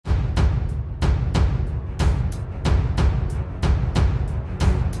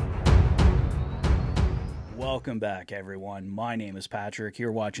Welcome back, everyone. My name is Patrick.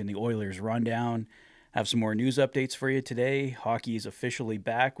 You're watching the Oilers Rundown. Have some more news updates for you today. Hockey is officially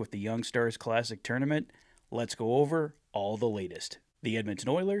back with the Young Stars Classic Tournament. Let's go over all the latest. The Edmonton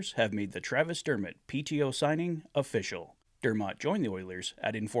Oilers have made the Travis Dermott PTO signing official. Dermott joined the Oilers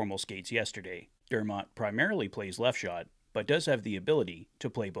at informal skates yesterday. Dermott primarily plays left shot, but does have the ability to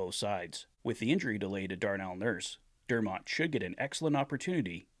play both sides. With the injury delay to Darnell Nurse, Dermott should get an excellent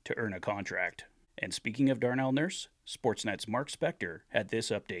opportunity to earn a contract. And speaking of Darnell Nurse, Sportsnet's Mark Spector had this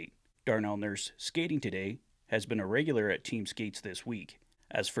update. Darnell Nurse skating today has been a regular at team skates this week.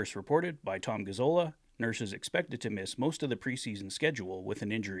 As first reported by Tom Gazzola, Nurse is expected to miss most of the preseason schedule with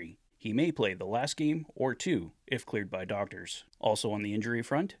an injury. He may play the last game or two if cleared by doctors. Also on the injury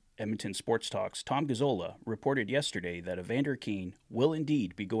front, Edmonton Sports Talk's Tom Gazzola reported yesterday that Evander Kane will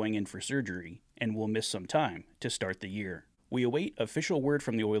indeed be going in for surgery and will miss some time to start the year. We await official word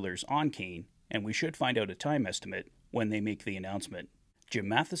from the Oilers on Kane, and we should find out a time estimate when they make the announcement. Jim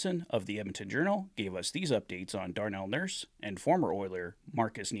Matheson of the Edmonton Journal gave us these updates on Darnell Nurse and former Oiler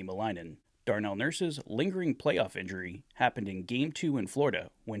Markus Niemelainen. Darnell Nurse's lingering playoff injury happened in Game 2 in Florida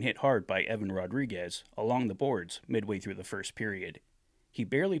when hit hard by Evan Rodriguez along the boards midway through the first period. He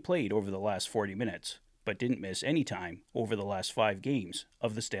barely played over the last 40 minutes, but didn't miss any time over the last 5 games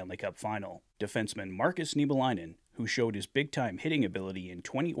of the Stanley Cup Final. Defenseman Markus Niemelainen, who showed his big-time hitting ability in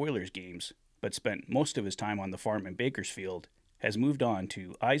 20 Oilers games, but spent most of his time on the farm in Bakersfield, has moved on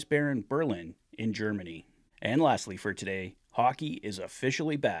to Eisbären Berlin in Germany. And lastly for today, hockey is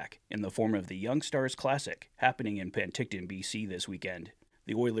officially back in the form of the Young Stars Classic happening in Penticton, BC this weekend.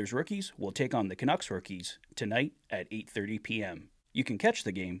 The Oilers rookies will take on the Canucks rookies tonight at 8:30 p.m. You can catch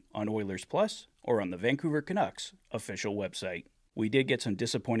the game on Oilers Plus or on the Vancouver Canucks official website. We did get some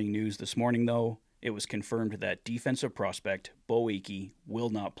disappointing news this morning though. It was confirmed that defensive prospect Bo Akey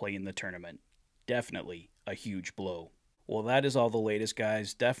will not play in the tournament. Definitely a huge blow. Well, that is all the latest,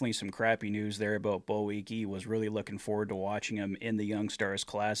 guys. Definitely some crappy news there about Bo Akey. Was really looking forward to watching him in the Young Stars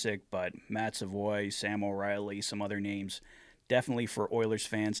Classic, but Matt Savoy, Sam O'Reilly, some other names definitely for Oilers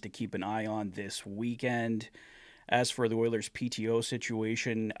fans to keep an eye on this weekend. As for the Oilers PTO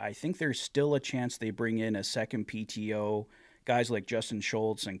situation, I think there's still a chance they bring in a second PTO. Guys like Justin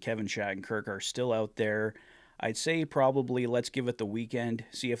Schultz and Kevin Shattenkirk are still out there. I'd say probably let's give it the weekend,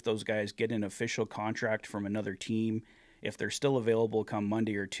 see if those guys get an official contract from another team. If they're still available come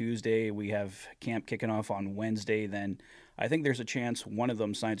Monday or Tuesday, we have camp kicking off on Wednesday, then I think there's a chance one of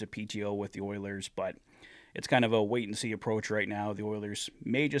them signs a PTO with the Oilers, but it's kind of a wait-and-see approach right now. The Oilers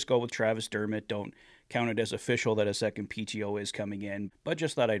may just go with Travis Dermott. Don't count it as official that a second PTO is coming in, but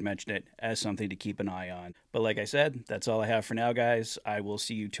just thought I'd mention it as something to keep an eye on. But like I said, that's all I have for now, guys. I will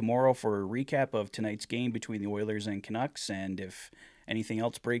see you tomorrow for a recap of tonight's game between the Oilers and Canucks, and if anything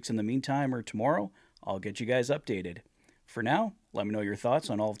else breaks in the meantime or tomorrow, I'll get you guys updated. For now, let me know your thoughts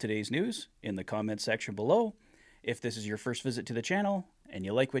on all of today's news in the comments section below. If this is your first visit to the channel and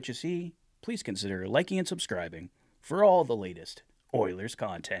you like what you see, please consider liking and subscribing for all the latest Oilers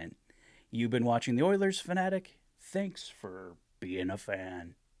content. You've been watching the Oilers Fanatic. Thanks for being a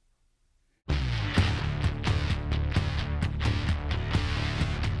fan.